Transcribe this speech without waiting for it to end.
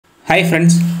Hi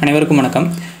friends, அனைவருக்கும் வணக்கம்.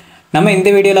 நம்ம இந்த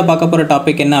வீடியோல பார்க்க போற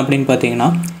டாபிக் என்ன அப்படினு பாத்தீங்கன்னா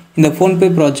இந்த PhonePe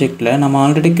ப்ராஜெக்ட்ல நம்ம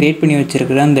ஆல்ரெடி கிரியேட் பண்ணி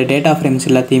வச்சிருக்கிற அந்த டேட்டா ஃப்ரேம்ஸ்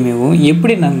எல்லாத்தையுமே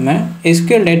எப்படி நம்ம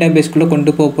SQL டேட்டாபேஸ்க்குள்ள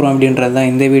கொண்டு போக போறோம் அப்படின்றது தான்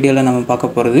இந்த வீடியோல நம்ம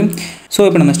பார்க்க போறது. சோ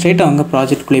இப்போ நம்ம ஸ்ட்ரைட்டா அவங்க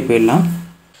ப்ராஜெக்ட்க்குள்ள போயிடலாம்.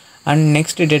 And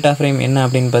next data frame என்ன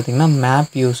அப்படினு பாத்தீங்கன்னா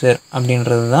map user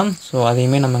அப்படின்றது தான். சோ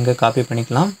அதையுமே நம்ம இங்க காப்பி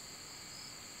பண்ணிக்கலாம்.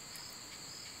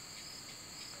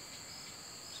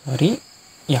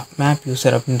 map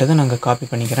user அப்படின்றதை நாங்க காப்பி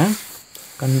பண்ணிக்கிறேன்.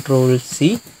 Control C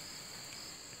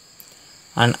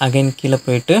and again கீழ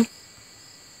போயிட்டு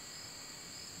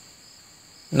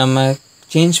நம்ம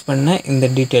சேஞ்ச் பண்ண இந்த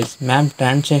டீடைல்ஸ் map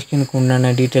transaction-க்கு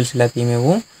உண்டான டீடைல்ஸ் எல்லாத்தையுமே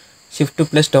shift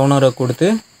plus down arrow கொடுத்து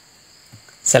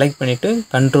செலக்ட் பண்ணிட்டு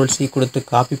Control C கொடுத்து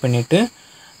காப்பி பண்ணிட்டு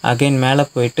again மேலே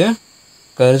போயிட்டு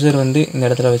கர்சர் இந்த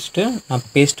இடத்துல வச்சிட்டு நான்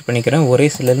பேஸ்ட் பண்ணிக்கிறேன். ஒரே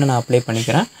செல்லில் நான் அப்ளை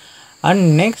பண்ணிக்கிறேன். and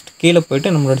next கீழ போயிட்டு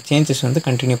நம்மளோட சேஞ்சஸ்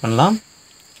கண்டினியூ பண்ணலாம்.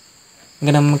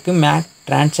 இங்க நமக்கு map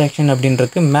transaction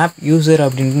அப்படின்றது map user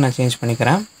அப்படினு நான் சேஞ்ச்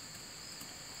பண்ணிக்கிறேன்.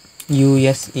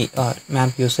 user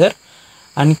map user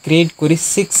and create query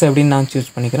 6 அப்படினு நான்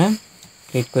சூஸ் பண்ணிக்கிறேன்.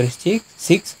 create query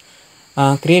 6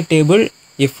 create table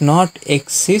if not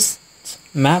exists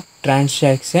map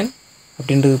transaction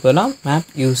அப்படின்றது பதிலா map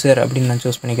user அப்படினு நான்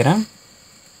சூஸ் பண்ணிக்கிறேன்.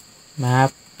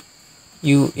 map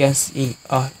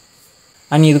user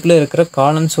and இதுக்குள்ள இருக்கிற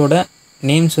காலம்ஸோட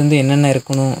நேம்ஸ் என்னென்ன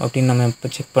இருக்கணும் அப்படினு நம்ம இப்ப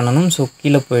செக் பண்ணனும். சோ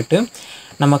கீழ போயிட்டு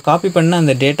நம்ம காப்பி பண்ண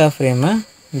அந்த டேட்டா ஃப்ரேமை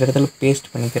இந்த இடத்துல பேஸ்ட்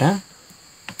பண்ணிக்கிறேன்.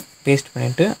 பேஸ்ட்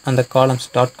பண்ணிட்டு அந்த காலம்ஸ்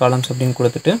டாட் காலம்ஸ் அப்படினு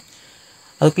கொடுத்துட்டு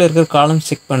அதுக்குள்ள இருக்கிற காலம்ஸ்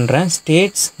செக் பண்றேன்.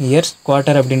 ஸ்டேட்ஸ் இயர்ஸ்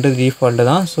குவார்ட்டர் அப்படின்றது டிஃபால்ட்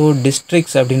தான். சோ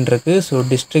டிஸ்ட்ரிக்ட்ஸ் அப்படினு இருக்கு. சோ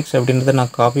டிஸ்ட்ரிக்ட்ஸ் அப்படின்றதை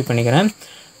நான் காப்பி பண்ணிக்கிறேன்.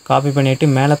 காப்பி பண்ணிட்டு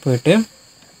மேலே போயிட்டு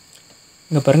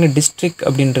இங்க பாருங்க டிஸ்ட்ரிக்ட்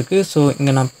அப்படினு இருக்கு. சோ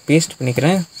இங்க நான் பேஸ்ட்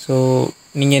பண்ணிக்கிறேன். சோ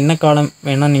நீங்க என்ன காலம்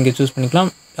வேணா நீங்க சூஸ் பண்ணிக்கலாம்.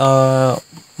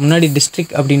 முன்னாடி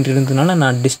டிஸ்ட்ரிக்ட் அப்படினு இருந்ததுனால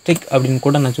நான் டிஸ்ட்ரிக்ட் அப்படினு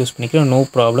கூட நான் சூஸ் பண்ணிக்கிறேன். No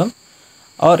problem.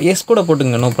 ஆர் எஸ் கூட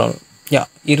போடுங்க. No problem.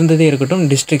 இருந்ததே இருக்கட்டும்.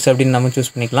 டிஸ்ட்ரிக்ட்ஸ் அப்படினு நம்ம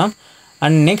சூஸ் பண்ணிக்கலாம்.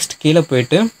 and next கீழ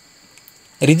போயிட்டு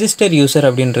ரெஜிஸ்டர் யூசர்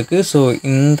அப்படினு இருக்கு. சோ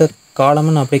இந்த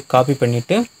காலமை நான் அப்படியே காப்பி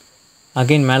பண்ணிட்டு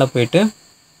again மேலே போயிட்டு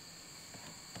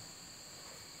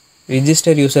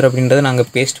ரெஜிஸ்டர் யூசர் அப்படின்றதை நாங்க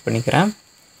பேஸ்ட் பண்ணிக்கிறேன்.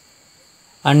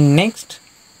 and next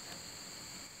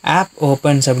app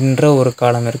opens அப்படின்ற ஒரு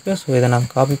காலம் இருக்கு. சோ இத நான்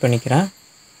காப்பி பண்ணிக்கிறேன்.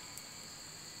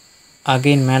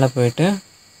 again மேலே போயிட்டு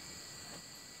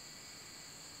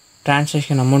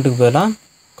transaction amountக்கு பதிலா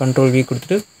control V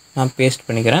கொடுத்துட்டு நான் பேஸ்ட்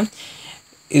பண்ணிக்கிறேன்.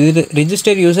 இது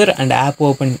register user and app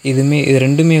open இது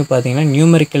ரெண்டுமே பாத்தீங்கன்னா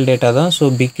நியூமெரிக்கல் டேட்டா தான்.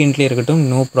 சோ பிக் இன்ட்லயே இருக்கட்டும்.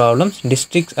 No problems.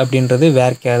 டிஸ்ட்ரிக்ட்ஸ் அப்படின்றது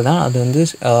where தான். அது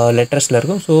லெட்டர்ஸ்ல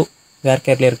இருக்கும். சோ where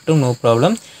இருக்கட்டும். No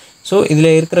problem. சோ இதுல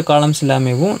இருக்கிற காலம்ஸ்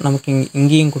எல்லாமே நமக்கு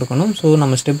இங்கேயும் கொடுக்கணும். சோ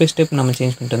நம்ம ஸ்டெப் பை ஸ்டெப் நம்ம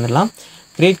சேஞ்ச் பண்ணிட்டு வந்துடலாம்.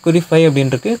 create query 5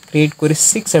 அப்படினு இருக்கு. create query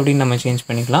 6 அப்படினு நம்ம சேஞ்ச்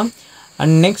பண்ணிக்கலாம்.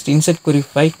 and next insert query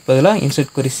 5 க்கு பதிலா insert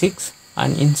query 6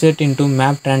 and insert into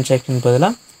map transaction பதிலா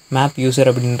map user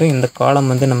அப்படின்ற இந்த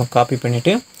காலம் நம்ம காப்பி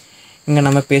பண்ணிட்டு இங்க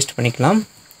நம்ம பேஸ்ட் பண்ணிக்கலாம்.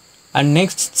 and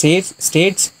next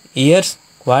states years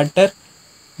quarter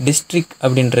district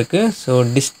அப்படினு இருக்கு. சோ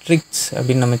districts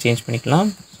அப்படினு நம்ம சேஞ்ச் பண்ணிக்கலாம்.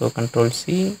 So control C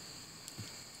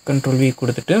control V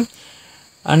கொடுத்துட்டு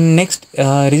and next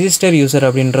register user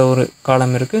அப்படின்ற ஒரு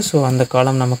காலம் இருக்கு. சோ அந்த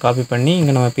காலம் நம்ம காப்பி பண்ணி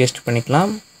இங்க நம்ம பேஸ்ட்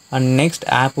பண்ணிக்கலாம். and next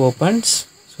app opens.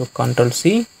 So control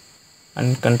C and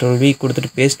control V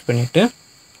கொடுத்துட்டு பேஸ்ட் பண்ணிட்டு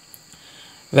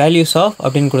values of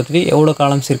அப்படினு கொடுத்துட்டு எவ்வளவு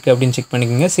காலம்ஸ் இருக்கு அப்படினு செக்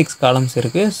பண்ணிக்கங்க. 6 காலம்ஸ்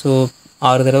இருக்கு. சோ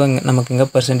 6 தடவை நமக்கு இங்க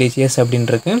 %yes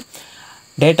அப்படினு இருக்கு.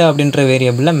 data அப்படின்ற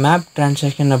வேரியபிள்ல map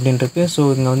transaction அப்படினு இருக்கு. சோ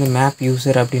இங்க map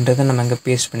user அப்படின்றதை நம்ம இங்க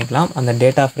பேஸ்ட் பண்ணிக்கலாம். அந்த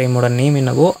டேட்டா ஃப்ரேமோட நேம்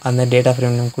என்னவோ அந்த டேட்டா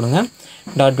ஃப்ரேம் நேம் கொடுங்க.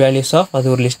 டாட் values of அது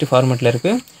ஒரு லிஸ்ட் ஃபார்மட்ல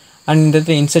இருக்கு. and இந்த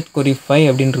இடத்துல insert query 5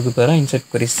 அப்படின்றது பதிலா insert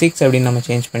query 6 அப்படினு நம்ம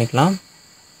சேஞ்ச் பண்ணிக்கலாம்.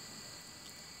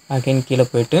 again கீழ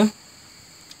போயிட்டு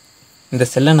இந்த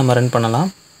செல்லை நம்ம ரன் பண்ணலாம்.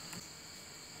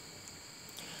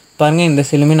 பாருங்க இந்த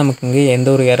செல்லுமே நமக்கு இங்க எந்த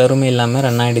ஒரு எரருமே இல்லாம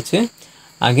ரன் ஆயிடுச்சு.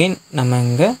 again நம்ம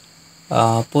இங்க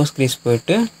Postgres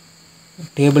போயிட்டு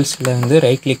டேபிள்ஸ்ல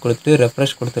ரைட் கிளிக் கொடுத்து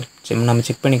ரெஃப்ரெஷ் கொடுத்து நம்ம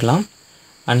செக் பண்ணிக்கலாம்.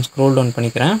 and scroll down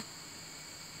பண்ணிக்கிறேன்.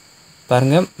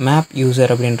 பாருங்க map user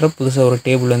அப்படின்ற புதுசா ஒரு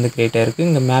டேபிள் கிரியேட் ஆயிருக்கு.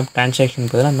 இங்க map transaction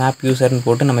பதிலா map user ன்னு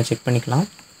போட்டு நம்ம செக் பண்ணிக்கலாம்.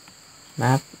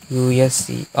 map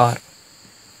user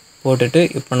போட்டுட்டு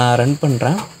இப்போ நான் ரன்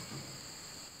பண்றேன்.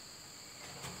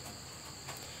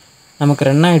 நமக்கு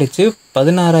ரன் ஆயிடுச்சு.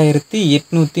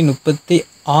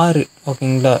 16836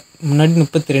 ஓகேங்களா. முன்னாடி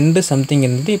 32 சம்திங்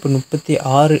இருந்தது. இப்போ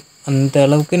 36 அந்த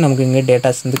அளவுக்கு நமக்கு இங்க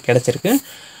டேட்டாஸ் கிடைச்சிருக்கு.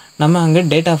 நம்ம அங்க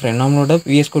டேட்டா ஃப்ரேம் நம்மளோட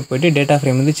VS Code போய்ட்டு டேட்டா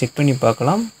ஃப்ரேம் செக் பண்ணி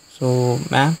பார்க்கலாம். சோ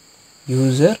map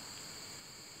user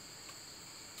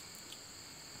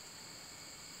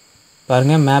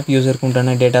பாருங்க map user க்கு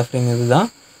உண்டான டேட்டா ஃப்ரேம் இதுதான்.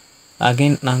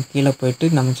 அகைன் நான் கீழே போயிட்டு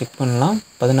நம்ம செக் பண்ணலாம்.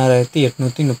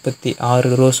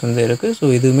 16,836 ரோஸ் வந்து இருக்குது. ஸோ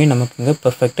இதுவுமே நமக்கு இங்கே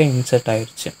பர்ஃபெக்டாக இன்சர்ட்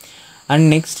ஆகிடுச்சு. அண்ட்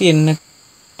நெக்ஸ்ட் என்ன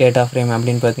டேட்டா ஃப்ரேம்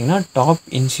அப்படின்னு பார்த்தீங்கன்னா டாப்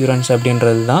இன்சூரன்ஸ்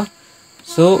அப்படின்றது தான்.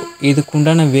 ஸோ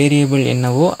இதுக்குண்டான வேரியபிள்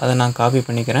என்னவோ அதை நான் காப்பி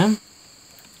பண்ணிக்கிறேன்.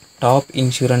 டாப்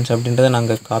இன்சூரன்ஸ் அப்படின்றத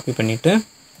நாங்கள் காப்பி பண்ணிவிட்டு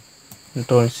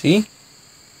Ctrl+C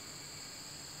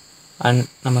அண்ட்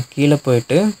நம்ம கீழே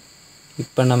போயிட்டு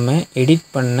இப்போ நம்ம எடிட்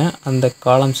பண்ண அந்த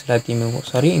காலம்ஸ் எல்லாத்தையுமே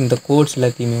இந்த கோட்ஸ்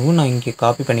எல்லாத்தையுமே நான் இங்கே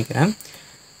காப்பி பண்ணிக்கிறேன்.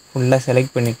 ஃபுல்லாக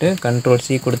செலக்ட் பண்ணிவிட்டு Ctrl+C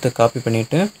கொடுத்து காப்பி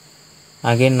பண்ணிவிட்டு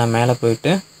அகைன் நான் மேலே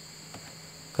போயிட்டு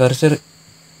கர்சர்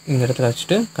இந்த இடத்துல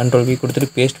வச்சுட்டு Ctrl+V கொடுத்துட்டு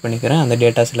பேஸ்ட் பண்ணிக்கிறேன் அந்த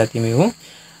டேட்டாஸ் எல்லாத்தையுமே.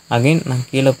 அகைன் நான்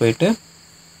கீழே போயிட்டு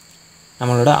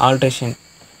நம்மளோட ஆல்ட்ரேஷன்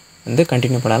வந்து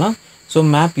கண்டினியூ பண்ணலாம். ஸோ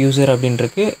மேப் யூசர்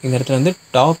அப்படின்ருக்கு இந்த இடத்துல வந்து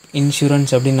டாப்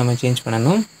இன்சூரன்ஸ் அப்படின்னு நம்ம சேஞ்ச்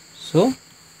பண்ணணும். ஸோ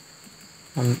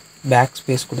நம்ம பேக்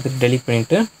ஸ்பேஸ் கொடுத்துட்டு டெலிட்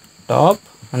பண்ணிவிட்டு டாப்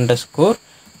 _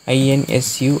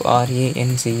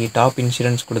 INSURANCE டாப்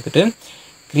இன்சூரன்ஸ் கொடுத்துட்டு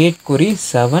create query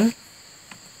 7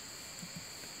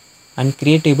 and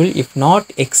creatable if not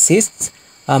exists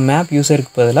map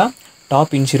யூசருக்கு பதிலாக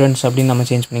டாப் இன்சூரன்ஸ் அப்படின்னு நம்ம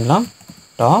சேஞ்ச் பண்ணிக்கலாம்.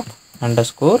 டாப் _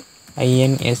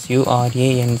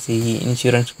 INSURANCE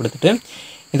இன்சூரன்ஸ் கொடுத்துட்டு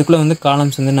இதுக்குள்ளே வந்து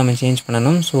காலம்ஸ் வந்து நம்ம சேஞ்ச்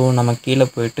பண்ணணும். ஸோ நம்ம கீழே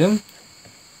போயிட்டு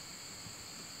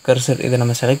கர்சர் இதை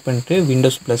நம்ம செலக்ட் பண்ணிவிட்டு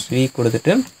Windows+V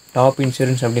கொடுத்துட்டு டாப்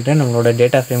இன்சூரன்ஸ் அப்படின்ற நம்மளோட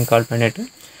டேட்டா ஃப்ரேம் கால் பண்ணிவிட்டு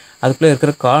அதுக்குள்ளே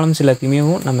இருக்கிற காலம்ஸ் எல்லாத்தையுமே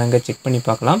நம்ம அங்கே செக் பண்ணி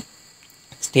பார்க்கலாம்.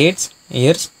 ஸ்டேட்ஸ்,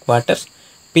 இயர்ஸ், குவார்ட்டர்ஸ்,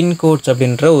 பின்கோட்ஸ்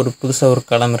அப்படின்ற ஒரு புதுசாக ஒரு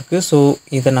காலம் இருக்குது. ஸோ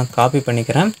இதை நான் காப்பி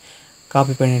பண்ணிக்கிறேன்.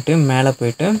 காப்பி பண்ணிவிட்டு மேலே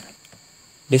போயிட்டு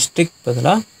டிஸ்ட்ரிக்ட்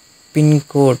பதிலாக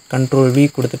பின்கோட் Ctrl+V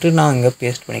கொடுத்துட்டு நான் அங்கே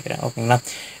பேஸ்ட் பண்ணிக்கிறேன். ஓகேங்களா,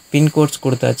 பின்கோட்ஸ்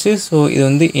கொடுத்தாச்சு. ஸோ இது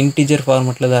வந்து இன்டீஜர்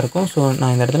ஃபார்மெட்டில் தான் இருக்கும். ஸோ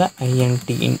நான் இந்த இடத்துல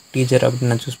இன்டீஜர்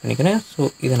அப்படின்னு நான் சூஸ் பண்ணிக்கிறேன். ஸோ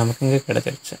இது நமக்கு இங்கே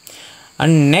கிடச்சிருச்சு.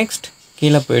 அண்ட் நெக்ஸ்ட்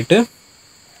கீழே போயிட்டு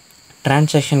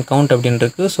ட்ரான்சாக்ஷன் கவுண்ட் அப்படின்னு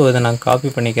இருக்குது. ஸோ இதை நான் காப்பி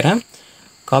பண்ணிக்கிறேன்.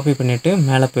 காப்பி பண்ணிவிட்டு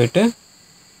மேலே போயிட்டு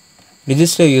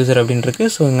ரிஜிஸ்டர் யூசர் அப்படின்ருக்கு.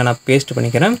 ஸோ இங்கே நான் பேஸ்ட்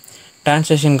பண்ணிக்கிறேன்.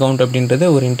 ட்ரான்சாக்ஷன் கவுண்ட் அப்படின்றது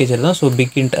ஒரு இன்டீஜர் தான். ஸோ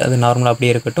பிக் இன்ட் அது நார்மலாக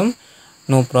அப்படியே இருக்கட்டும்,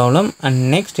 நோ ப்ராப்ளம். அண்ட்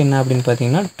நெக்ஸ்ட் என்ன அப்படின்னு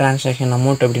பார்த்தீங்கன்னா ட்ரான்சாக்ஷன்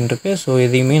அமௌண்ட் அப்படின்ருக்கு. ஸோ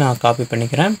இதையுமே நான் காப்பி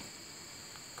பண்ணிக்கிறேன்.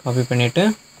 காப்பி பண்ணிவிட்டு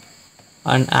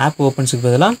அண்ட் ஆப் ஓப்பன்ஸுக்கு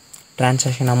பதிலாக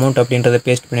ட்ரான்சாக்ஷன் அமௌண்ட் அப்படின்றத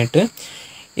பேஸ்ட் பண்ணிவிட்டு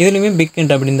இதுலேயுமே பிக்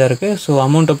இன்ட் அப்படின்னு தான் இருக்குது. ஸோ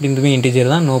அமௌண்ட் அப்படின்றதுமே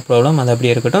இன்டீஜர் தான், நோ ப்ராப்ளம், அது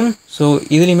அப்படியே இருக்கட்டும். ஸோ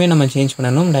இதுலேயுமே நம்ம சேஞ்ச்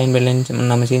பண்ணணும். லைன் பை லைன்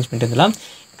நம்ம சேஞ்ச் பண்ணிட்டுலாம்.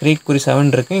 create query 7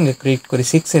 இருக்குது, இங்கே create query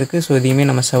 6 இருக்குது. ஸோ இதையுமே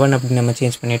நம்ம 7 அப்படின்னு நம்ம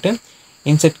சேஞ்ச் பண்ணிவிட்டு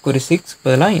insert query 6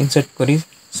 பதிலாக insert query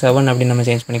 7 அப்படின்னு நம்ம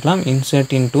சேஞ்ச் பண்ணிக்கலாம்.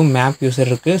 இன்சர்ட் இன்டூ மேப் யூசர்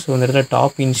இருக்குது. ஸோ இந்த இடத்துல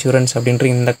டாப் இன்சூரன்ஸ் அப்படின்ற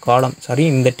இந்த காலம்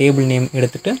இந்த டேபிள் நேம்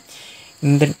எடுத்துகிட்டு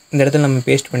இந்த இடத்துல நம்ம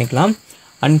பேஸ்ட் பண்ணிக்கலாம்.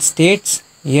 And states,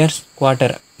 years,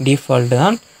 quarter default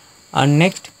தான். அண்ட்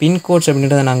நெக்ஸ்ட் பின்கோட்ஸ்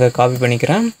அப்படின்றத நாங்கள் காப்பி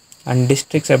பண்ணிக்கிறேன். அண்ட்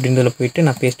டிஸ்ட்ரிக்ட்ஸ் அப்படின்றதில் போயிட்டு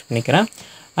நான் பேஸ்ட் பண்ணிக்கிறேன்.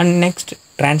 அண்ட் நெக்ஸ்ட்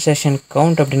ட்ரான்சாக்ஷன்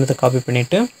கவுண்ட் அப்படின்றத காப்பி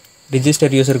பண்ணிவிட்டு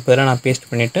ரிஜிஸ்டர் யூசருக்கு பதிலாக நான் பேஸ்ட்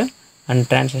பண்ணிவிட்டு அண்ட்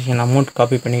ட்ரான்சாக்ஷன் அமௌண்ட்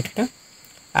காப்பி பண்ணிவிட்டு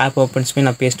ஆப் ஓப்பன்ஸ்மே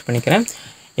நான் பேஸ்ட் பண்ணிக்கிறேன்.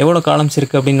 எவ்வளோ காலம்ஸ்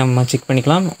இருக்குது அப்படின்னு நம்ம செக்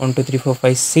பண்ணிக்கலாம். 1 2 3 4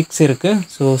 5 6 இருக்குது.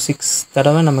 ஸோ 6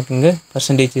 தடவை நமக்கு இங்கே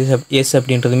பர்சன்டேஜ் எஸ்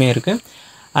அப்படின்றதுமே இருக்குது.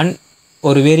 அண்ட்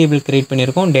ஒரு வேரியபிள் க்ரியேட்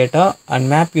பண்ணியிருக்கோம் டேட்டா. அண்ட்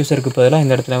மேப் யூசருக்கு பதிலாக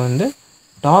இந்த இடத்துல வந்து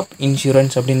டாப்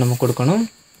இன்சூரன்ஸ் அப்படின்னு நம்ம கொடுக்கணும்.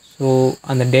 ஸோ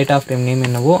அந்த டேட்டா ஃப்ரேம் நேம்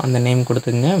என்னவோ அந்த நேம்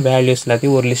கொடுத்துங்க. வேல்யூஸ்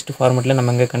எல்லாத்தையும் ஒரு லிஸ்ட் ஃபார்மெட்டில்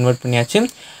நம்ம இங்கே கன்வெர்ட் பண்ணியாச்சு.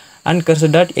 And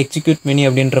cursor dot execute many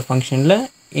அப்படின்ற ஃபங்க்ஷனில்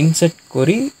இன்சர்ட்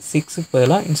query 6க்கு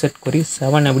பதிலாக இன்சர்ட் query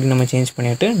 7 அப்படின்னு நம்ம சேஞ்ச்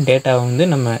பண்ணிவிட்டு டேட்டாவை வந்து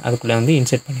நம்ம அதுக்குள்ளே வந்து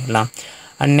இன்சர்ட் பண்ணிடலாம்.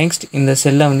 அண்ட் நெக்ஸ்ட் இந்த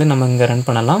செல்லை வந்து நம்ம இங்கே ரன்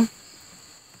பண்ணலாம்.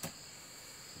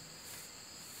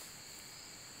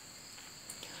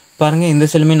 பாருங்கள், இந்த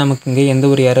செல்லுமே நமக்கு இங்கே எந்த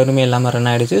ஒரு எரருமே இல்லாமல் ரன்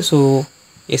ஆகிடுச்சு. ஸோ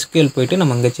SQL போய்ட்டு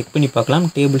நம்ம இங்கே செக் பண்ணி பார்க்கலாம்.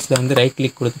 டேபிள்ஸில் வந்து ரைட்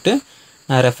கிளிக் கொடுத்துட்டு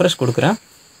நான் ரெஃப்ரெஷ் கொடுக்குறேன்.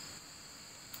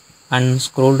 அண்ட்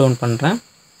ஸ்க்ரோல் டவுன் பண்ணுறேன்.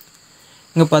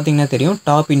 இங்கே பார்த்தீங்கன்னா தெரியும்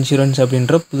டாப் இன்சூரன்ஸ்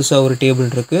அப்படின்ற புதுசாக ஒரு டேபிள்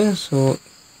இருக்குது. ஸோ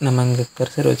நம்ம இங்கே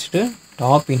கர்சர் வச்சுட்டு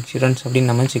டாப் இன்சூரன்ஸ் அப்படின்னு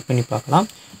நம்ம செக் பண்ணி பார்க்கலாம்.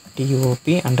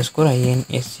 TOP_INSURANCE.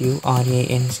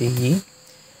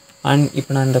 அண்ட்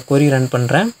இப்போ நான் இந்த query ரன்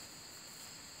பண்ணுறேன்.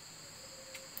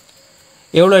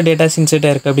 எவ்வளோ டேட்டாஸ் இன்சர்ட்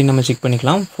ஆயிருக்கு அப்படின்னு நம்ம செக்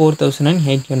பண்ணிக்கலாம்.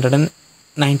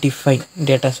 4895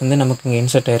 டேட்டாஸ் வந்து நமக்கு இங்கே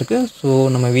இன்சர்ட் ஆயிருக்கு. ஸோ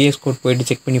நம்ம VS Code போய்ட்டு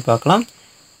செக் பண்ணி பார்க்கலாம்.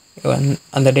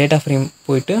 அந்த டேட்டா ஃப்ரேம்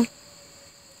போயிட்டு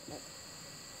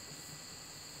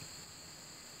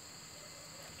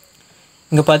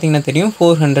இங்கே பார்த்தீங்கன்னா தெரியும்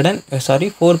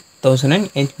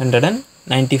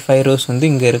 4895 ரோஸ் வந்து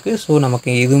இங்கே இருக்குது. ஸோ நமக்கு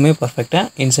இதுவுமே பர்ஃபெக்டாக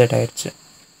இன்சர்ட் ஆகிடுச்சு.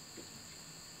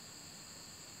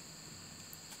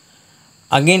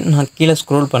 அகெயின் நான் கீழே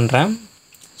ஸ்க்ரோல் பண்ணுறேன்.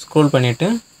 ஸ்க்ரோல் பண்ணிவிட்டு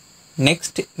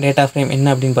நெக்ஸ்ட் டேட்டா ஃப்ரேம் என்ன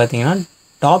அப்படின்னு பார்த்தீங்கன்னா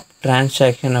top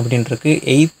transaction அப்படின்ட்டுருக்கு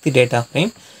 8th data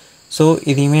frame. So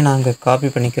இதையுமே நான் அங்கே காப்பி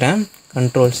பண்ணிக்கிறேன்.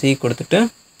 Ctrl+C கொடுத்துட்டு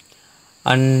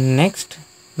அண்ட் நெக்ஸ்ட்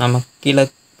நம்ம கீழே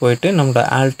போயிட்டு நம்மளோட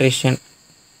ஆல்ட்ரேஷன்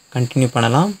கண்டினியூ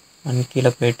பண்ணலாம். அண்ட்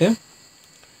கீழே போயிட்டு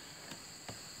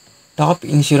டாப்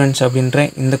இன்சூரன்ஸ் அப்படின்ற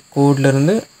இந்த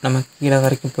கோட்லேருந்து நம்ம கீழே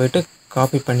வரைக்கும் போயிட்டு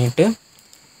காப்பி பண்ணிவிட்டு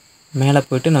மேலே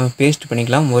போயிட்டு நம்ம பேஸ்ட்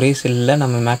பண்ணிக்கலாம். ஒரே செல்லில்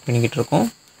நம்ம மேக் பண்ணிக்கிட்டு இருக்கோம்.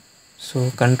 ஸோ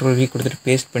Ctrl V கொடுத்துட்டு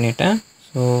பேஸ்ட் பண்ணிவிட்டேன்.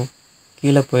 ஸோ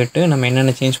கீழே போயிட்டு நம்ம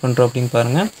என்னென்ன சேஞ்ச் பண்ணுறோம் அப்படின்னு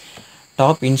பாருங்கள்.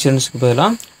 டாப் இன்சூரன்ஸுக்கு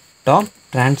பதிலாக டாப்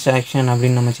டிரான்சாக்ஷன்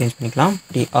அப்படின்னு நம்ம சேஞ்ச் பண்ணிக்கலாம்.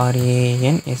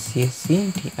 TRANSACTION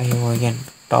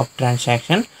top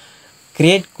transaction.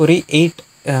 Create query 8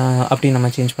 அப்படின்னு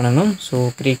நம்ம சேஞ்ச் பண்ணணும். So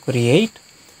create query 8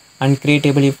 and create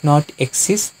table if not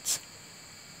exists.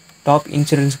 Top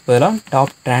இன்சூரன்ஸுக்கு பதிலாக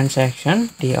top transaction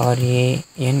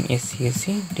TRANSACTION.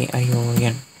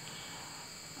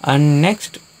 And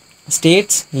next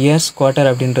states years quarter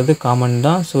அப்படின்றது காமன்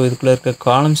தான். ஸோ இதுக்குள்ளே இருக்க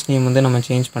காலம்ஸ் நேம் வந்து நம்ம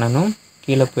சேஞ்ச் பண்ணணும்.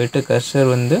 கீழே போயிட்டு கர்சர்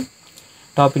வந்து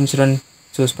டாப் இன்சூரன்ஸ்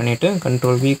சூஸ் பண்ணிவிட்டு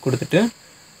Ctrl V கொடுத்துட்டு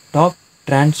டாப்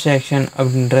டிரான்சாக்ஷன்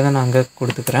அப்படின்றத நான் அங்கே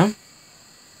கொடுத்துக்கிறேன்.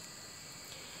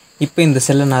 இப்போ இந்த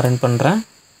செல்லை நான் ரன் பண்ணுறேன்.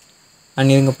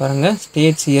 அண்ட் இதுங்க பாருங்கள்,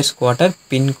 states years quarter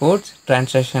pin codes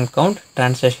transaction count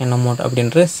transaction amount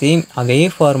அப்படின்ற சேம் அதே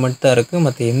ஃபார்மெட் தான் இருக்குது.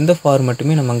 மற்ற எந்த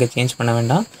ஃபார்மெட்டுமே நம்ம அங்கே சேஞ்ச் பண்ண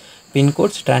வேண்டாம்.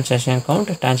 Pin codes transaction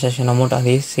count transaction amount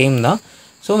அதே சேம் தான்.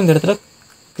 ஸோ இந்த இடத்துல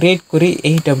கிரியேட் query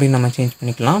 8 அப்படின்னு நம்ம சேஞ்ச்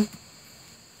பண்ணிக்கலாம்.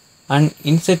 அண்ட்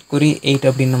இன்செர்ட் query 8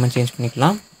 அப்படின்னு நம்ம சேஞ்ச்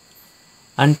பண்ணிக்கலாம்.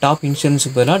 அண்ட் டாப்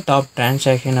இன்சூரன்ஸுக்கு பதிலாக டாப்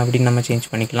டிரான்சாக்ஷன் அப்படின்னு நம்ம சேஞ்ச்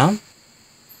பண்ணிக்கலாம்.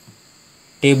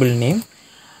 Table name.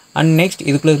 அண்ட் நெக்ஸ்ட்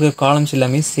இதுக்குள்ளே இருக்கிற காலம்ஸ்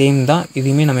எல்லாமே சேம் தான்.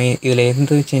 இதுவுமே நம்ம இதில்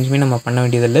எந்த சேஞ்சுமே நம்ம பண்ண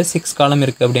வேண்டியதில்லை. 6 காலம்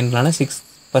இருக்குது அப்படின்றனால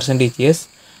 6% S.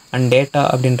 And data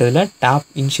அப்படின்றதில் top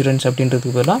insurance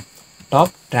அப்படின்றதுக்கு பதிலாக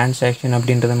டாப் டிரான்சாக்ஷன்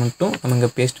அப்படின்றத மட்டும் நம்ம இங்கே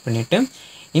பேஸ்ட் பண்ணிவிட்டு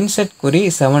இன்செர்ட் query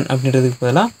 7 அப்படின்றதுக்கு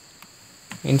பதிலாக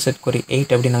இன்செர்ட் query 8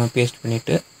 அப்படி நம்ம பேஸ்ட்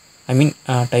பண்ணிவிட்டு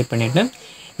டைப் பண்ணிவிட்டு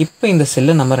இப்போ இந்த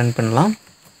செல்லை நம்ம ரன் பண்ணலாம்.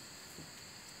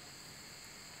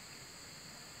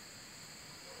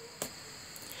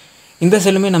 இந்த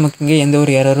செல்லுமே நமக்கு இங்கே எந்த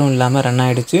ஒரு எரரும் இல்லாமல் ரன்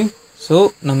ஆகிடுச்சு. ஸோ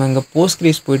நம்ம இங்கே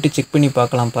போஸ்ட்கிரேஸ் போயிட்டு செக் பண்ணி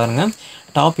பார்க்கலாம். பாருங்கள்,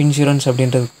 டாப் இன்சூரன்ஸ்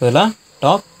அப்படின்றதுக்கு பதிலாக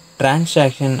டாப்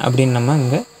டிரான்சாக்ஷன் அப்படின்னு நம்ம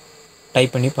இங்கே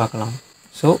டைப் பண்ணி பார்க்கலாம்.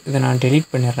 ஸோ இதை நான்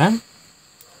டெலீட் பண்ணிடுறேன்.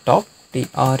 Top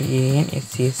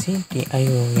TRANSACTION.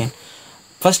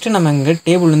 ஃபஸ்ட்டு நம்ம இங்கே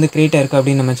டேபிள் வந்து க்ரியேட் ஆகிருக்கு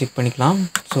அப்படின்னு நம்ம செக் பண்ணிக்கலாம்.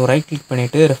 ஸோ ரைட் கிளிக்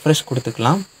பண்ணிவிட்டு ரெஃப்ரெஷ்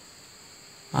கொடுத்துக்கலாம்.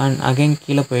 அண்ட் அகைன்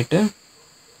கீழே போயிட்டு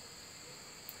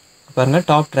பாருங்கள்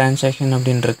டாப் டிரான்சாக்ஷன்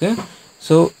அப்படின்ருக்கு.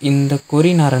 ஸோ இந்த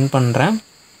query நான் ரன் பண்ணுறேன்.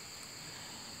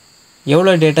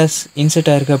 எவ்வளோ டேட்டாஸ் இன்செர்ட்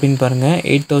ஆகிருக்கு அப்படின்னு பாருங்கள்.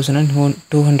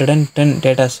 8210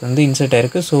 டேட்டாஸ் வந்து இன்செர்ட்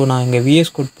ஆகிருக்கு. ஸோ நான் இங்கே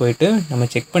விஎஸ் கோட் போயிட்டு நம்ம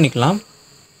செக் பண்ணிக்கலாம்.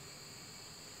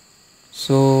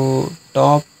 ஸோ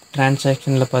டாப்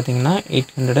டிரான்சாக்ஷனில் பார்த்தீங்கன்னா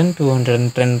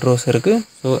 800 ரோஸ் இருக்குது.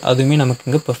 ஸோ அதுவுமே நமக்கு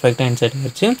இங்கே பர்ஃபெக்டாக இன்செர்ட்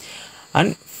ஆகிடுச்சு.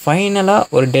 அண்ட் ஃபைனலாக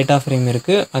ஒரு டேட்டா ஃப்ரேம்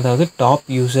இருக்குது, அதாவது டாப்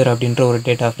யூசர் அப்படின்ற ஒரு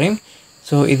டேட்டா ஃப்ரேம்.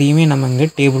 ஸோ இதையுமே நம்ம இங்கே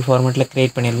டேபிள் ஃபார்மேட்டில்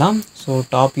க்ரியேட் பண்ணிடலாம். ஸோ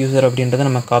டாப் யூசர் அப்படின்றத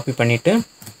நம்ம காப்பி பண்ணிவிட்டு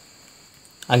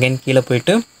அகைன் கீழே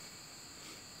போயிட்டு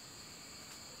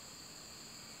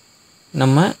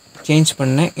நம்ம சேஞ்ச்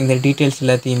பண்ண இந்த டீட்டெயில்ஸ்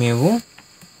எல்லாத்தையுமேவும்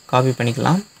காப்பி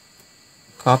பண்ணிக்கலாம்.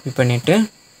 காப்பி பண்ணிவிட்டு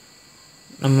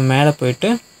நம்ம மேலே போயிட்டு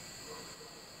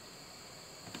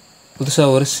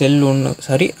புதுசாக ஒரு செல்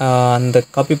அந்த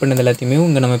காப்பி பண்ணது எல்லாத்தையுமே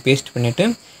இங்கே நம்ம பேஸ்ட் பண்ணிவிட்டு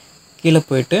கீழே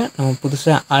போயிட்டு நம்ம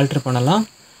புதுசாக ஆல்ட்ரு பண்ணலாம்.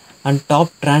 அண்ட்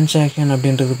டாப் டிரான்சாக்ஷன்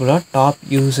அப்படின்றது கூட டாப்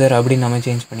யூசர் அப்படின்னு நம்ம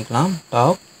சேஞ்ச் பண்ணிக்கலாம்.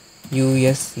 டாப்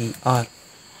USER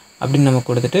அப்படின்னு நம்ம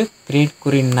கொடுத்துட்டு கிரியேட்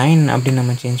query 9 அப்படின்னு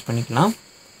நம்ம சேஞ்ச் பண்ணிக்கலாம்.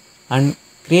 And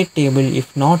create table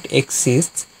if not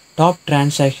exists top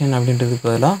transaction அப்படின்றதுக்கு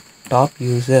பதிலாக டாப்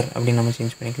யூசர் அப்படின்னு நம்ம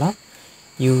சேஞ்ச் பண்ணிக்கலாம்.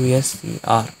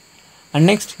 USER. அண்ட்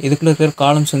நெக்ஸ்ட் இதுக்குள்ளே இருக்கிற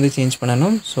காலம்ஸ் வந்து சேஞ்ச்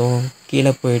பண்ணணும். ஸோ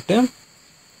கீழே போயிட்டு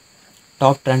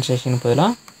டாப் டிரான்சாக்ஷனுக்கு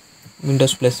பதிலாக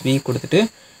Windows+V கொடுத்துட்டு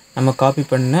நம்ம காப்பி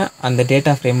பண்ண அந்த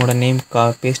டேட்டா ஃப்ரேமோட நேம்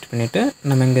பேஸ்ட் பண்ணிவிட்டு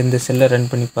நம்ம இங்கே இந்த செல்லை ரன்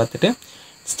பண்ணி பார்த்துட்டு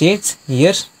ஸ்டேட்ஸ்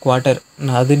இயர்ஸ் குவார்ட்டர்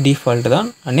அது டிஃபால்ட் தான்.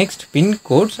 Next bin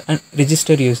quotes and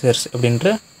register users அப்படின்ற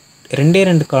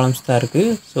 2 காலம்ஸ் தான்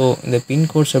இருக்குது. ஸோ இந்த பின்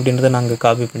கோட்ஸ் அப்படின்றத நான் இங்கே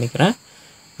காப்பி பண்ணிக்கிறேன்.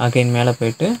 அகைன் மேலே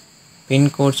போயிட்டு பின்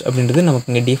கோட்ஸ் அப்படின்றது நமக்கு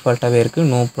இங்கே டிஃபால்ட்டாகவே இருக்குது,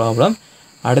 நோ ப்ராப்ளம்.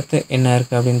 அடுத்து என்ன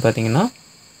இருக்குது அப்படின்னு பார்த்தீங்கன்னா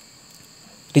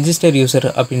ரிஜிஸ்டர் யூசர்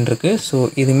அப்படின்னு இருக்குது. ஸோ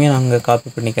இதுவுமே நான் இங்கே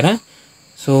காப்பி பண்ணிக்கிறேன்.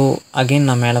 ஸோ அகெயின்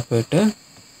நான் மேலே போயிட்டு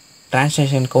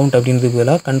டிரான்சாக்ஷன் கவுண்ட் அப்படின்றதுக்கு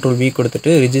பதிலாக Ctrl V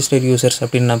கொடுத்துட்டு ரிஜிஸ்டர் யூசர்ஸ்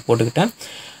அப்படின்னு நான் போட்டுக்கிட்டேன்.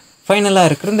 ஃபைனலாக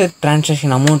இருக்கிற இந்த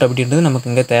டிரான்சாக்ஷன் அமௌண்ட் அப்படின்றது நமக்கு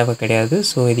இங்கே தேவை கிடையாது.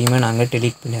 ஸோ இதையுமே நான் அங்கே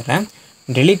டெலீட் பண்ணிடுறேன்.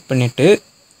 டெலீட் பண்ணிவிட்டு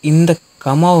இந்த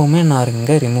கமாவுமே நான்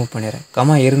இங்கே ரிமூவ் பண்ணிடுறேன்.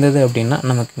 கமா இருந்தது அப்படின்னா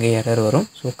நமக்கு இங்கே எரர் வரும்.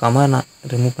 ஸோ கமா நான்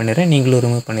ரிமூவ் பண்ணிடுறேன், நீங்களும்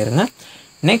ரிமூவ் பண்ணிடுங்க.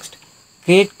 நெக்ஸ்ட்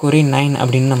கிரியேட் query 9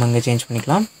 அப்படின்னு நம்ம இங்கே சேஞ்ச்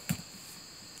பண்ணிக்கலாம்.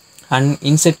 அண்ட்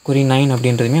இன்செர்ட் query 9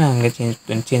 அப்படின்றதுமே நான் இங்கே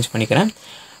சேஞ்ச் பண்ணிக்கிறேன்.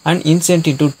 அண்ட் இன்செர்ட்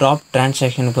இன்டு டாப்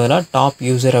டிரான்சாக்ஷனுக்கு பதிலாக டாப்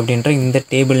யூசர் அப்படின்ற இந்த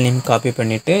டேபிள் நேம் காப்பி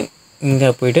பண்ணிவிட்டு இங்கே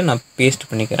போய்ட்டு நான் பேஸ்ட்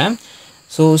பண்ணிக்கிறேன்.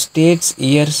 So states,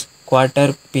 years,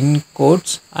 quarter, bin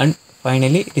quotes and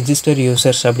finally register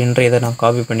users அப்படின்ற இதை நான்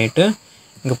காப்பி பண்ணிவிட்டு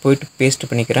இங்கே போய்ட்டு பேஸ்ட்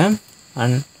பண்ணிக்கிறேன்.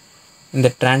 அண்ட் இந்த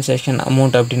டிரான்சாக்ஷன்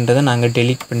அமௌண்ட் அப்படின்றத நாங்கள்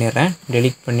டெலீட் பண்ணிடுறேன்.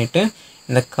 டெலீட் பண்ணிவிட்டு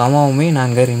இந்த கமாவுமே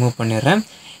நாங்கள் ரிமூவ் பண்ணிடுறேன்.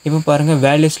 இப்போ பாருங்கள்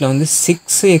வேல்யூஸில் வந்து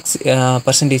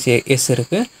 6%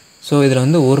 இருக்குது. ஸோ இதில்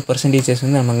வந்து 1%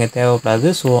 வந்து நமக்கு தேவைப்படாது.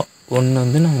 ஸோ ஒன்று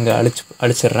வந்து நான் இங்கே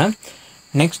அழிச்சிட்றேன்.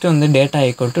 நெக்ஸ்ட் வந்து data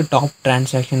equal to top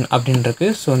transaction அப்படின்றது.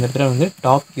 ஸோ இந்த இடத்துல வந்து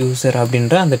டாப் யூசர்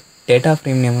அப்படின்ற அந்த டேட்டா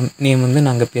ஃப்ரேம் நேம் வந்து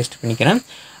நாங்கள் பேஸ்ட் பண்ணிக்கிறேன்.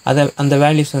 அந்த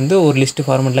வேல்யூஸ் வந்து ஒரு லிஸ்ட்டு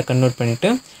ஃபார்மெட்டில் கன்வெர்ட் பண்ணிவிட்டு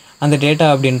அந்த டேட்டா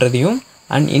அப்படின்றதையும்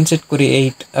அண்ட் இன்செர்ட் குறி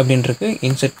 8 அப்படின்றது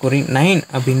இன்செர்ட் குறி 9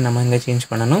 அப்படின்னு நம்ம இங்கே சேஞ்ச்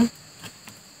பண்ணணும்.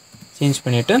 சேஞ்ச்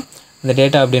பண்ணிவிட்டு இந்த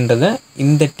டேட்டா அப்படின்றத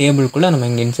இந்த டேபிள்குள்ளே நம்ம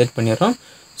இங்கே இன்செர்ட் பண்ணிடுறோம்.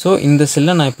 ஸோ இந்த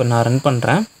செல்லை நான் ரன்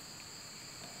பண்ணுறேன்.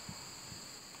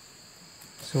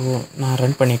 ஸோ நான்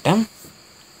ரன் பண்ணிட்டேன்.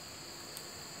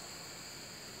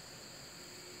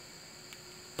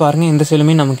 பாருங்கள் இந்த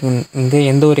செல்லுமே நமக்கு இங்கே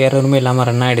எந்த ஒரு எரருமே இல்லாமல்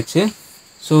ரன் ஆகிடுச்சு.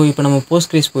 ஸோ இப்போ நம்ம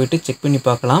போஸ்ட்கிரீஸ் போய்ட்டு செக் பண்ணி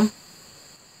பார்க்கலாம்.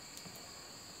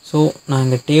 ஸோ நான்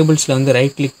இங்கே டேபிள்ஸில் வந்து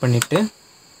ரைட் கிளிக் பண்ணிவிட்டு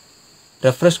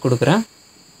ரெஃப்ரெஷ் கொடுக்குறேன்.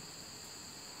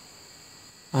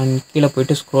 அண்ட் கீழே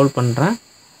போய்ட்டு ஸ்க்ரோல் பண்ணுறேன்.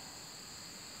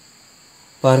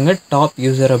 பாருங்கள் டாப்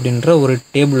யூசர் அப்படின்ற ஒரு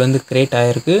டேபிள் வந்து க்ரியேட்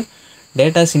ஆகிருக்கு.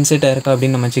 டேட்டாஸ் இன்செர்ட் ஆகிருக்கா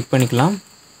அப்படின்னு நம்ம செக் பண்ணிக்கலாம்.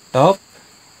 டாப்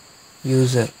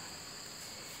யூசர்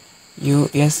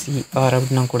USER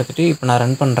அப்படின்னு நான் கொடுத்துட்டு இப்போ நான்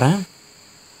ரன் பண்ணுறேன்.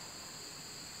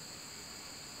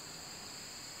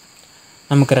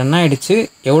 நமக்கு ரன் ஆகிடுச்சு.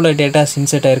 எவ்வளோ டேட்டாஸ்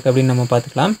இன்செர்ட் ஆகிருக்கு அப்படின்னு நம்ம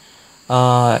பார்த்துக்கலாம்.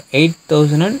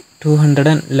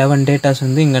 8211 டேட்டாஸ்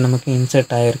வந்து இங்கே நமக்கு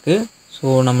இன்செர்ட் ஆகிருக்கு. ஸோ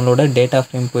நம்மளோட டேட்டா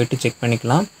ஃப்ரேம் போய்ட்டு செக்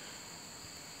பண்ணிக்கலாம்.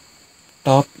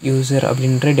 டாப் யூசர்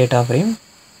அப்படின்ற டேட்டா ஃப்ரேம்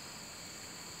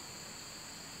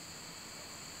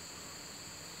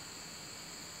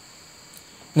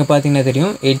இங்கே பார்த்தீங்கன்னா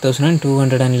தெரியும்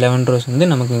 8211 ரோஸ் வந்து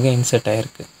நமக்கு இங்கே இன்செர்ட்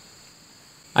ஆகிருக்கு.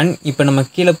 அண்ட் இப்போ நம்ம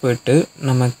கீழே போய்ட்டு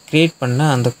நம்ம க்ரியேட் பண்ண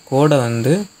அந்த கோடை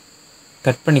வந்து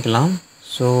கட் பண்ணிக்கலாம்.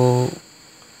 ஸோ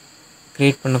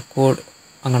க்ரியேட் பண்ண கோட்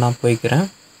அங்கே நான் போய்க்கிறேன்.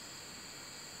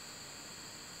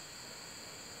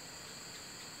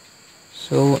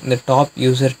 ஸோ இந்த டாப்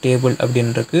யூசர் டேபிள்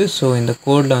அப்படின்ருக்கு. ஸோ இந்த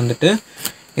கோடில் வந்துட்டு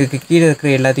இதுக்கு கீழே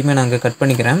இருக்கிற எல்லாத்தையுமே நாங்கள் கட்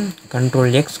பண்ணிக்கிறேன்.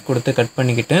 Ctrl+X கொடுத்து கட்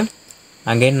பண்ணிக்கிட்டு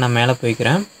அகைன் நான் மேலே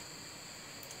போய்க்கிறேன்.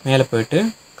 மேலே போய்ட்டு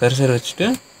கர்சர் வச்சுட்டு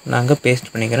நாங்கள்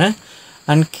பேஸ்ட் பண்ணிக்கிறேன்.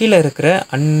 அண்ட் கீழே இருக்கிற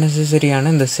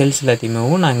அன்னெசரியான இந்த செல்ஸ் எல்லாத்தையுமே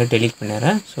நாங்கள் டெலீட்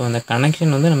பண்ணிடுறேன். ஸோ அந்த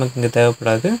கனெக்ஷன் வந்து நமக்கு இங்கே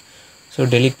தேவைப்படாது. ஸோ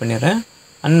டெலீட் பண்ணிடுறேன்.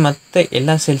 அண்ட் மற்ற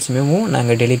எல்லா செல்ஸுமே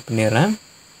நாங்கள் டெலீட் பண்ணிடுறேன்.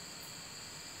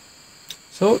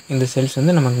 ஸோ இந்த செல்ஸ்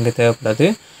வந்து நமக்கு இங்கே தேவைப்படாது.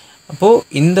 அப்போது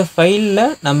இந்த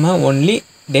ஃபைலில் நம்ம ஒன்லி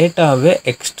டேட்டாவை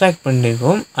எக்ஸ்ட்ராக்ட்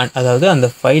பண்ணிடுவோம். அதாவது அந்த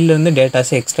ஃபைல்லேருந்து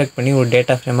டேட்டாஸை எக்ஸ்ட்ராக்ட் பண்ணி ஒரு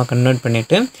டேட்டா ஃப்ரேமாக கன்வெர்ட்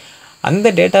பண்ணிவிட்டு அந்த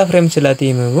டேட்டா ஃப்ரேம்ஸ்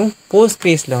எல்லாத்தையுமே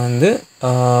போஸ்ட்கிரீஸில் வந்து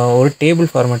ஒரு டேபிள்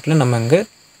ஃபார்மேட்டில் நம்ம இங்கே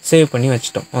சேவ் பண்ணி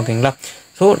வச்சிட்டோம். ஓகேங்களா?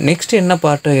 ஸோ நெக்ஸ்ட் என்ன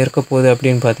பார்ட்டு இருக்க போகுது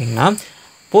அப்படின்னு பார்த்தீங்கன்னா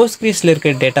போஸ்ட்கிரீஸில்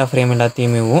இருக்கிற டேட்டா ஃப்ரேம்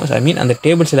எல்லாத்தையுமே அந்த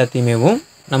டேபிள்ஸ் எல்லாத்தையுமே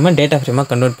நம்ம டேட்டா ஃப்ரேமாக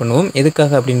கன்வெர்ட் பண்ணுவோம்.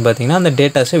 எதுக்காக அப்படின்னு பார்த்தீங்கன்னா அந்த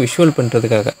டேட்டாஸை விஷுவல்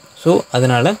பண்ணுறதுக்காக. ஸோ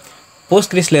அதனால்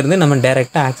போஸ்ட்கிரீஸ்லேருந்து நம்ம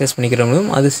டேரெக்டாக ஆக்சஸ் பண்ணிக்கிற முடியும்.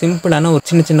 அது சிம்பிளான ஒரு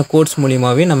சின்ன சின்ன கோட்ஸ்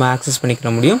மூலியமாகவே நம்ம ஆக்சஸ் பண்ணிக்கிற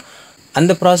முடியும்.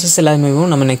 அந்த ப்ராசஸ் எல்லாமே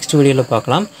நம்ம நெக்ஸ்ட் வீடியோவில்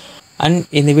பார்க்கலாம். அண்ட்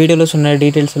இந்த வீடியோவில் சொன்ன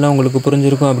டீட்டெயில்ஸ் எல்லாம் உங்களுக்கு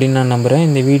புரிஞ்சிருக்கும் அப்படின்னு நான் நம்புகிறேன்.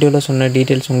 இந்த வீடியோவில் சொன்ன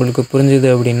டீட்டெயில்ஸ் உங்களுக்கு புரிஞ்சுது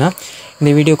அப்படின்னா இந்த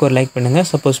வீடியோக்கு ஒரு லைக் பண்ணுங்கள்.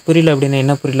 சப்போஸ் புரியல அப்படின்னா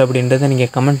என்ன புரியல அப்படின்றத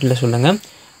நீங்கள் கமெண்ட்டில் சொல்லுங்கள்.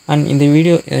 அண்ட் இந்த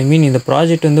வீடியோ இந்த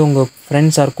ப்ராஜெக்ட் வந்து உங்கள்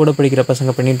ஃப்ரெண்ட்ஸ் ஆர் கூட படிக்கிற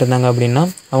பசங்க பண்ணிட்டு இருந்தாங்க அப்படின்னா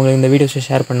அவங்களுக்கு இந்த வீடியோஸை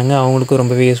ஷேர் பண்ணுங்கள். அவங்களுக்கும்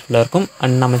ரொம்பவே யூஸ்ஃபுல்லாக இருக்கும்.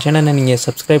 அண்ட் நம்ம சேனலை நீங்கள்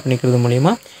சப்ஸ்கிரைப் பண்ணிக்கிறது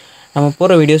மூலிமா நம்ம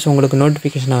போகிற வீடியோஸ் உங்களுக்கு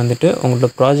நோட்டிஃபிகேஷனாக வந்துட்டு உங்களோட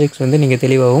ப்ராஜெக்ட்ஸ் வந்து நீங்கள்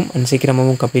தெளிவாகவும் அண்ட்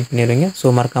சீக்கிரமாகவும் கம்ப்ளீட் பண்ணிடுவீங்க.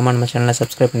 ஸோ மறக்காமல் நம்ம சேனலை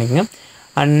சப்ஸ்கிரைப் பண்ணிக்கங்க.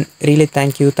 அண்ட் ரியலி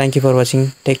தேங்க்யூ ஃபார் வாட்சிங்.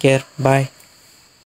 Take care. பாய்.